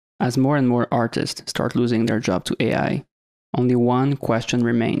As more and more artists start losing their job to AI, only one question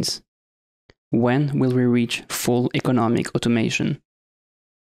remains. When will we reach full economic automation?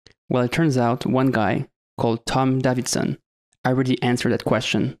 Well, it turns out one guy called Tom Davidson already answered that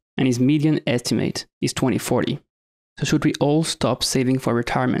question, and his median estimate is 2040. So should we all stop saving for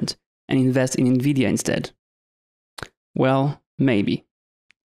retirement and invest in Nvidia instead? Well, maybe.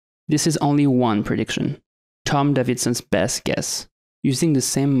 This is only one prediction, Tom Davidson's best guess. Using the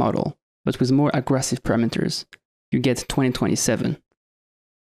same model, but with more aggressive parameters, you get 2027.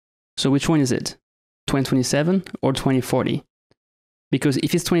 So which one is it? 2027 or 2040? Because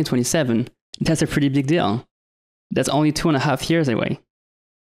if it's 2027, that's a pretty big deal. That's only 2.5 years away.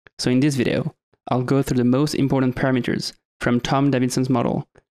 So in this video, I'll go through the most important parameters from Tom Davidson's model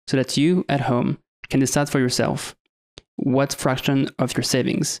so that you at home can decide for yourself what fraction of your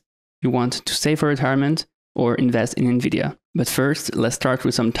savings you want to save for retirement or invest in Nvidia. But first, let's start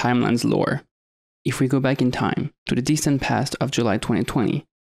with some timelines lore. If we go back in time to the distant past of July 2020,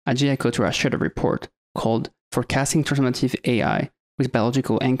 Ajay Kotra shared a report called Forecasting Transformative AI with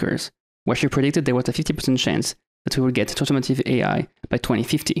Biological Anchors, where she predicted there was a 50% chance that we would get transformative AI by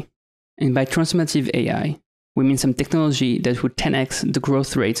 2050. And by transformative AI, we mean some technology that would 10x the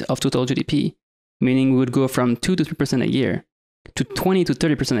growth rate of total GDP, meaning we would go from 2 to 3% a year to 20 to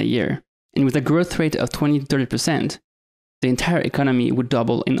 30% a year. And with a growth rate of 20 to 30%, the entire economy would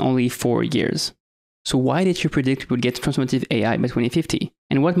double in only 4 years. So why did she predict we would get transformative AI by 2050?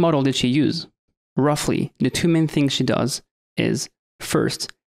 And what model did she use? Roughly, the two main things she does is,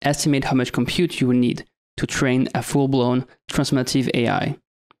 first, estimate how much compute you would need to train a full-blown transformative AI.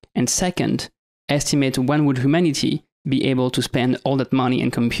 And second, estimate when would humanity be able to spend all that money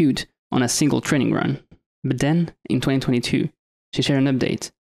and compute on a single training run. But then, in 2022, she shared an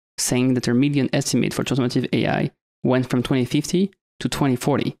update saying that her median estimate for transformative AI went from 2050 to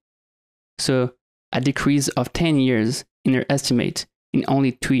 2040. So, a decrease of 10 years in her estimate in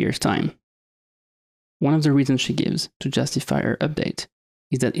only 2 years' time. One of the reasons she gives to justify her update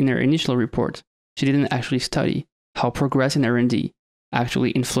is that in her initial report, she didn't actually study how progress in R&D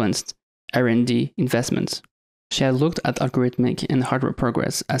actually influenced R&D investments. She had looked at algorithmic and hardware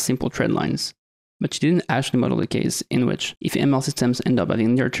progress as simple trend lines, but she didn't actually model the case in which, if ML systems end up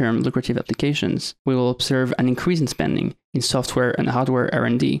having near-term lucrative applications, we will observe an increase in spending in software and hardware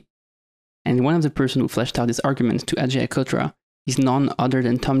R&D. And one of the person who fleshed out this argument to Ajay Kotra is none other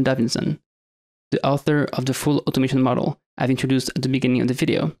than Tom Davidson, the author of the full automation model I've introduced at the beginning of the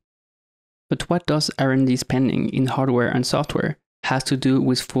video. But what does R&D spending in hardware and software has to do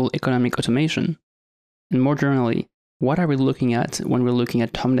with full economic automation? And more generally, what are we looking at when we're looking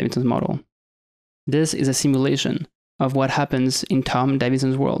at Tom Davidson's model? This is a simulation of what happens in Tom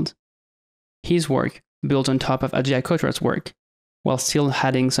Davidson's world. His work built on top of Ajay Kotra's work, while still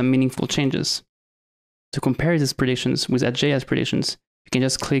adding some meaningful changes. To compare these predictions with Ajay's predictions, you can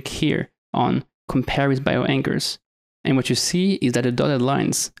just click here on Compare with BioAnchors, and what you see is that the dotted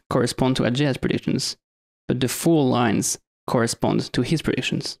lines correspond to Ajay's predictions, but the full lines correspond to his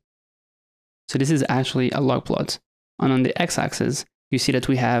predictions. So this is actually a log plot, and on the x-axis, you see that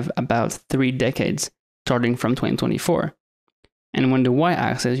we have about 3 decades starting from 2024. And on the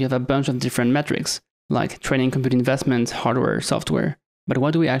y-axis, you have a bunch of different metrics, like training compute investment, hardware, software. But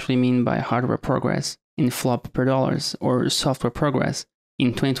what do we actually mean by hardware progress in flop per dollars, or software progress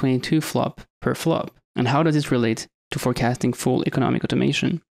in 2022 flop per flop? And how does this relate to forecasting full economic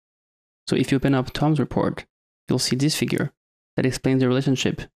automation? So if you open up Tom's report, you'll see this figure that explains the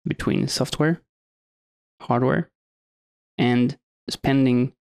relationship between software, hardware, and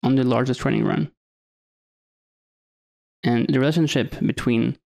spending on the largest training run. And the relationship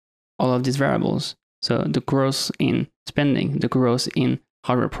between all of these variables, so the growth in spending, the growth in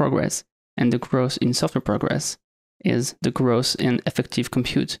hardware progress, and the growth in software progress, is the growth in effective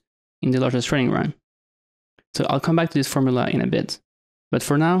compute in the largest training run. So I'll come back to this formula in a bit. But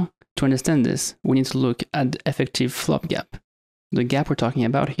for now, to understand this, we need to look at the effective flop gap. The gap we're talking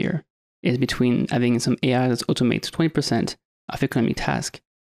about here is between having some AI that automates 20% of economic tasks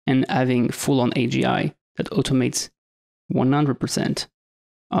and having full-on AGI that automates 100%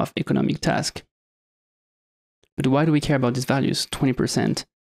 of economic tasks. But why do we care about these values, 20%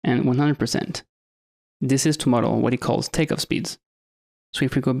 and 100%? This is to model what he calls takeoff speeds. So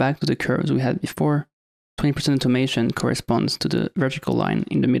if we go back to the curves we had before, 20% automation corresponds to the vertical line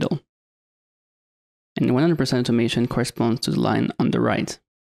in the middle, and 100% automation corresponds to the line on the right.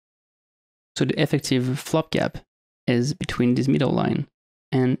 So the effective flop gap is between this middle line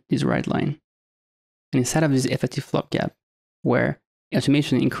and this right line. And inside of this effective flop gap, where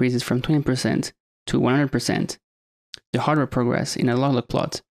automation increases from 20% to 100%, the hardware progress in a log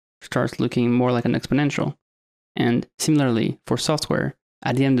plot starts looking more like an exponential. And similarly, for software,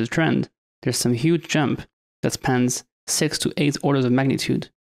 at the end of the trend, there's some huge jump that spans 6 to 8 orders of magnitude.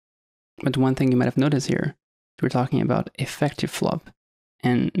 But one thing you might have noticed here, we're talking about effective flop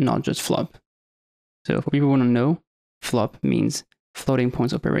and not just flop. So for people who want to know, flop means floating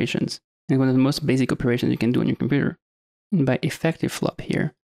points operations. And one of the most basic operations you can do on your computer. And by effective flop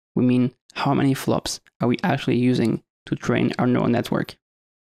here, we mean how many flops are we actually using to train our neural network.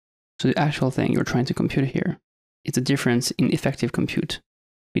 So the actual thing you're trying to compute here is the difference in effective compute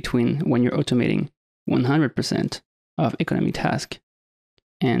between when you're automating 100% of economic task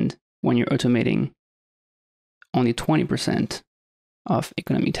and when you're automating only 20% of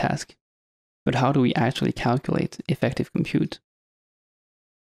economic task. But how do we actually calculate effective compute?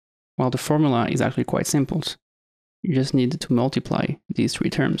 Well, the formula is actually quite simple. You just need to multiply these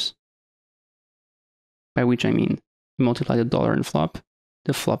three terms. By which I mean, multiply the dollar in flop,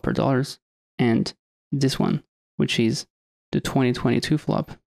 the flop per dollars, and this one, which is the 2022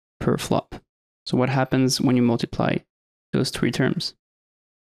 flop per flop. So what happens when you multiply those three terms?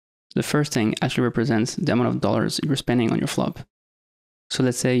 The first thing actually represents the amount of dollars you're spending on your flop. So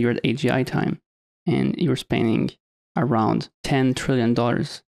let's say you're at AGI time and you're spending around $10 trillion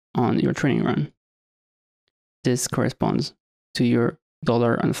on your training run. This corresponds to your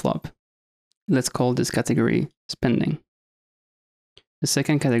dollar on flop. Let's call this category spending. The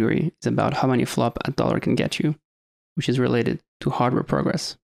second category is about how many flop a dollar can get you, which is related to hardware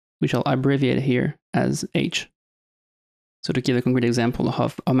progress, which I'll abbreviate here as H. So to give a concrete example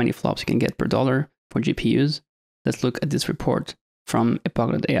of how many flops you can get per dollar for GPUs, let's look at this report from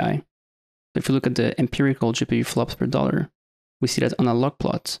Epoch.ai. If you look at the empirical GPU flops per dollar, we see that on a log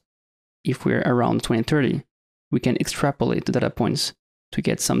plot, if we're around 2030, we can extrapolate the data points to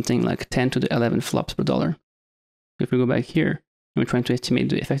get something like 10 to the 11 flops per dollar. If we go back here and we're trying to estimate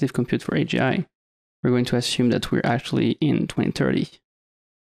the effective compute for AGI, we're going to assume that we're actually in 2030.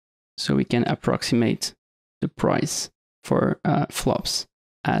 So we can approximate the price for flops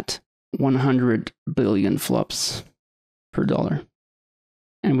at 100 billion flops per dollar.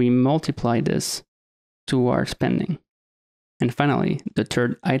 And we multiply this to our spending. And finally, the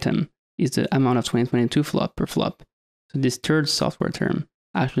third item is the amount of 2022 flop per flop. So this third software term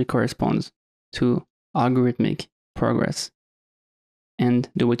actually corresponds to algorithmic progress. And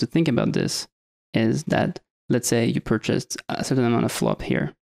the way to think about this is that, let's say you purchased a certain amount of flop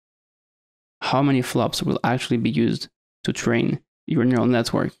here. How many flops will actually be used to train your neural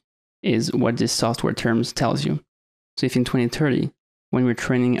network is what this software terms tells you. So if in 2030, when we're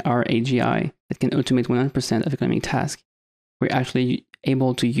training our AGI that can automate 100% of economic tasks, we're actually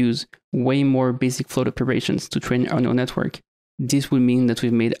able to use way more basic float operations to train our neural network. This would mean that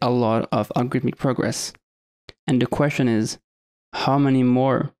we've made a lot of algorithmic progress. And the question is, how many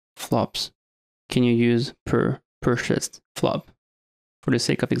more flops can you use per purchased flop? For the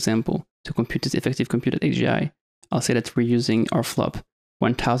sake of example, to compute this effective compute at AGI, I'll say that we're using our flop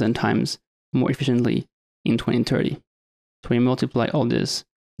 1,000 times more efficiently in 2030. So we multiply all this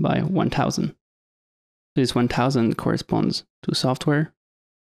by 1,000. This 1,000 corresponds to software.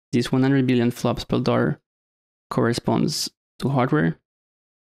 This 100 billion flops per dollar corresponds to hardware.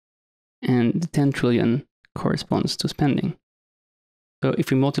 And the 10 trillion corresponds to spending. So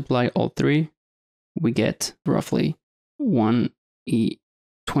if we multiply all three, we get roughly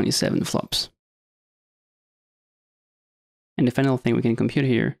 1E27 flops. And the final thing we can compute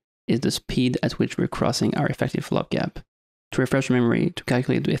here is the speed at which we're crossing our effective flop gap. To refresh your memory, to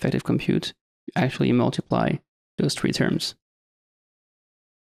calculate the effective compute, you actually multiply those three terms.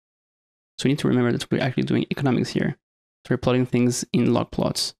 So we need to remember that we're actually doing economics here. So we're plotting things in log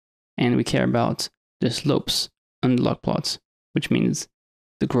plots, and we care about the slopes on the log plots, which means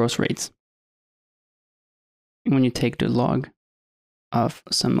the growth rates. And when you take the log of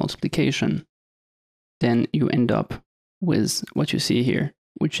some multiplication, then you end up with what you see here,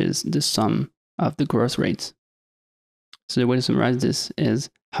 which is the sum of the growth rates. So the way to summarize this is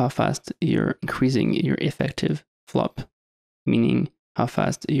how fast you're increasing your effective flop, meaning how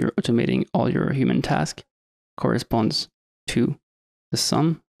fast you're automating all your human tasks, corresponds to the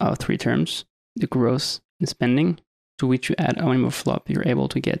sum of three terms, the growth in spending, to which you add how many more flop you're able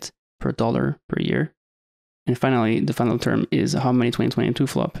to get per dollar per year. And finally, the final term is how many 2022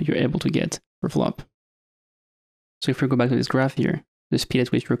 flop you're able to get per flop. So if we go back to this graph here, the speed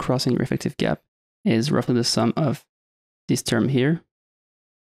at which you're crossing your effective gap is roughly the sum of this term here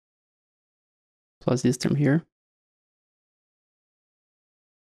plus this term here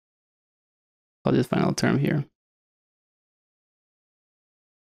plus this final term here.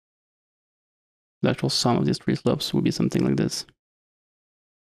 The actual sum of these three slopes would be something like this.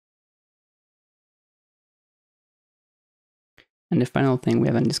 And the final thing we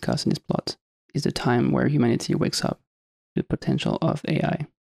haven't discussed in this plot is the time where humanity wakes up to the potential of AI.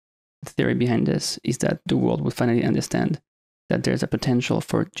 The theory behind this is that the world will finally understand that there's a potential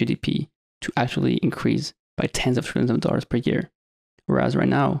for GDP to actually increase by tens of trillions of dollars per year. Whereas right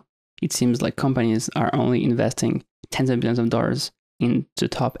now, it seems like companies are only investing tens of billions of dollars in the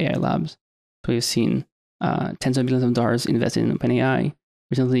top AI labs. So you've seen tens of billions of dollars invested in OpenAI.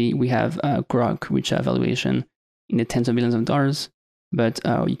 Recently, we have Grok, which have valuation in the tens of billions of dollars. But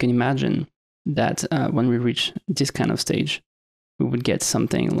you can imagine that when we reach this kind of stage, we would get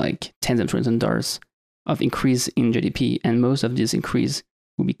something like tens of trillions of dollars of increase in GDP, and most of this increase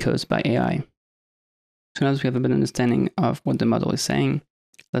will be caused by AI. So now that we have a better understanding of what the model is saying,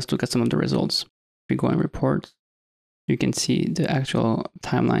 let's look at some of the results. If we go and report, you can see the actual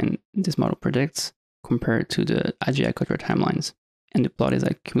timeline this model predicts compared to the AGI Quadrant timelines. And the plot is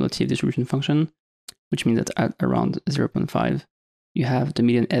a cumulative distribution function, which means that at around 0.5, you have the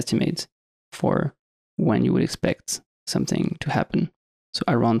median estimate for when you would expect something to happen. So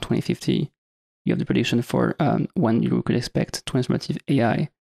around 2050, you have the prediction for when you could expect transformative AI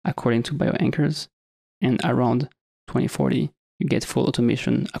according to bioanchors. And around 2040, you get full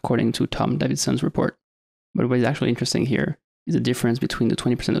automation according to Tom Davidson's report. But what is actually interesting here is the difference between the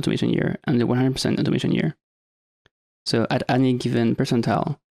 20% automation year and the 100% automation year. So at any given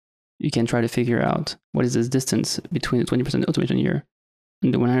percentile, you can try to figure out what is this distance between the 20% automation year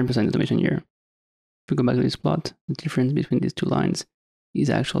and the 100% automation year. If we go back to this plot, the difference between these two lines is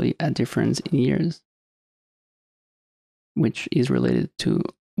actually a difference in years, which is related to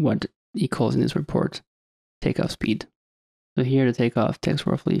what he calls in his report takeoff speed. So here the takeoff takes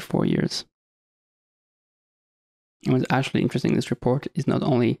roughly 4 years. And what's actually interesting in this report is not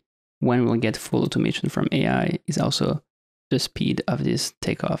only when we'll get full automation from AI, is also the speed of this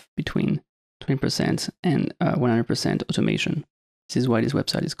takeoff between 20% and 100% automation. This is why this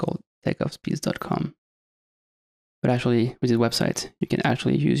website is called takeoffspeeds.com. But actually, with this website, you can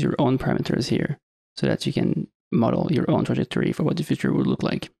actually use your own parameters here so that you can model your own trajectory for what the future would look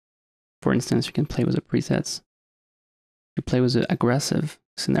like. For instance, you can play with the presets. You play with the aggressive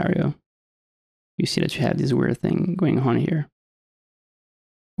scenario. You see that you have this weird thing going on here,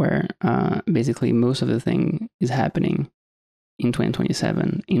 where basically most of the thing is happening in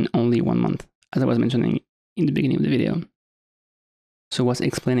 2027 in only 1 month, as I was mentioning in the beginning of the video. So what's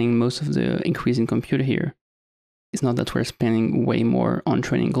explaining most of the increase in compute here is not that we're spending way more on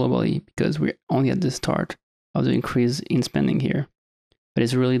training globally, because we're only at the start of the increase in spending here, but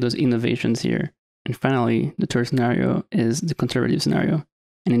it's really those innovations here. And finally, the third scenario is the conservative scenario.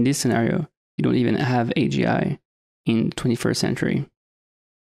 And in this scenario, you don't even have AGI in the 21st century.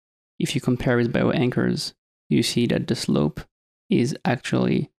 If you compare with bioanchors, you see that the slope is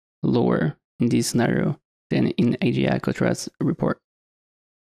actually lower in this scenario than in AGI Quadrat's report.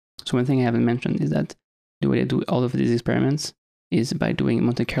 So one thing I haven't mentioned is that the way to do all of these experiments is by doing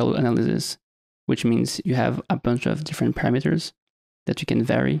Monte Carlo analysis, which means you have a bunch of different parameters that you can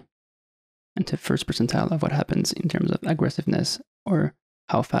vary. And the first percentile of what happens in terms of aggressiveness or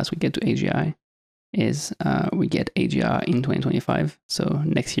how fast we get to AGI is we get AGI in 2025, so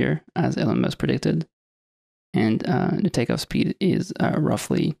next year, as Elon Musk predicted. And the takeoff speed is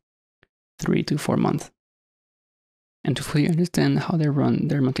roughly 3 to 4 months. And to fully understand how they run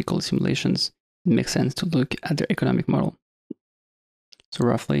their Monte Carlo simulations, it makes sense to look at their economic model. So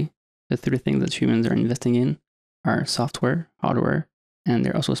roughly, the 3 things that humans are investing in are software, hardware, and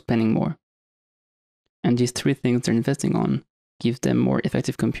they're also spending more. And these 3 things they're investing on give them more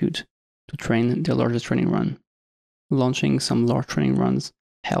effective compute to train their largest training run. Launching some large training runs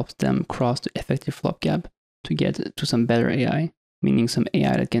helps them cross the effective flop gap to get to some better AI, meaning some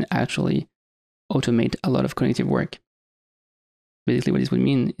AI that can actually automate a lot of cognitive work. Basically, what this would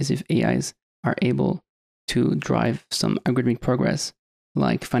mean is if AIs are able to drive some algorithmic progress,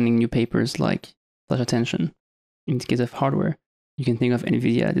 like finding new papers like flash attention. In the case of hardware, you can think of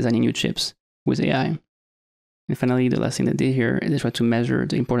NVIDIA designing new chips with AI. And finally, the last thing they did here is they try to measure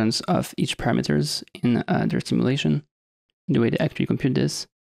the importance of each parameters in their simulation. The way they actually compute this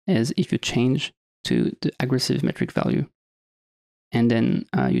is if you change to the aggressive metric value, and then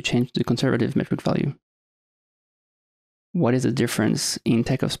you change the conservative metric value. What is the difference in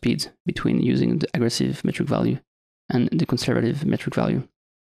takeoff speed between using the aggressive metric value and the conservative metric value?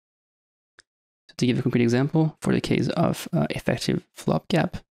 So to give a concrete example, for the case of effective flop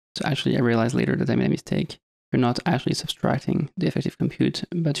gap, so actually I realized later that I made a mistake. You're not actually subtracting the effective compute,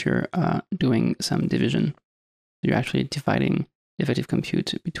 but you're doing some division. You're actually dividing the effective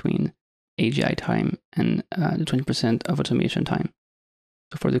compute between AGI time and the 20% of automation time.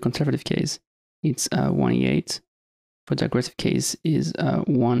 So for the conservative case, it's 1E8 for the aggressive case is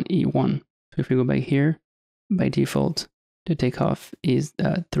 1E1. So if we go back here, by default, the takeoff is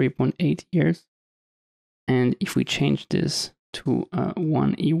 3.8 years. And if we change this to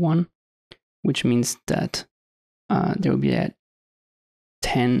 1E1, which means that there will be a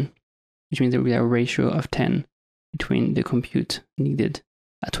 10, which means there will be a ratio of 10 between the compute needed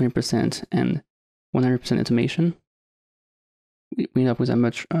at 20% and 100% automation, we end up with a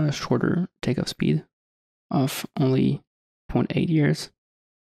much shorter takeoff speed of only 0.8 years.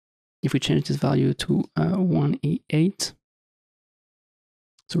 If we change this value to 1E8,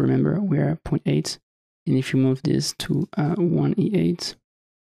 so remember we're at 0.8, and if you move this to 1E8,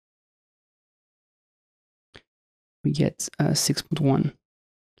 we get 6.1.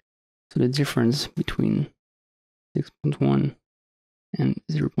 So the difference between 6.1 and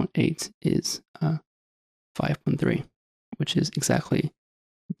 0.8 is 5.3, which is exactly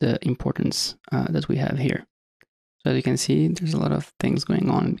the importance that we have here. So as you can see, there's a lot of things going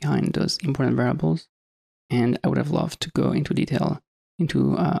on behind those important variables, and I would have loved to go into detail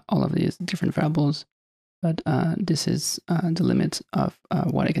into all of these different variables, but this is the limit of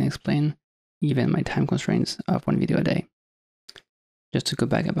what I can explain, given my time constraints of one video a day. Just to go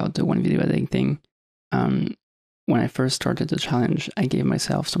back about the one video a day thing, when I first started the challenge, I gave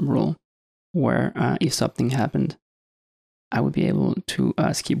myself some rule where if something happened, I would be able to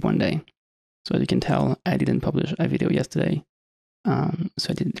skip one day. So as you can tell, I didn't publish a video yesterday.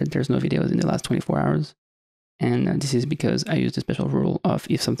 So there's no videos in the last 24 hours. And this is because I used a special rule of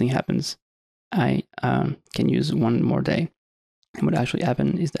if something happens, I can use one more day. And what actually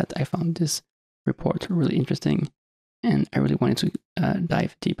happened is that I found this report really interesting, and I really wanted to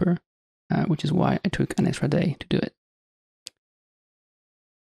dive deeper, which is why I took an extra day to do it.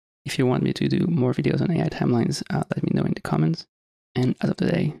 If you want me to do more videos on AI timelines, let me know in the comments. And as of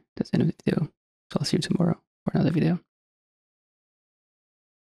today, that's the end of the video. So I'll see you tomorrow for another video.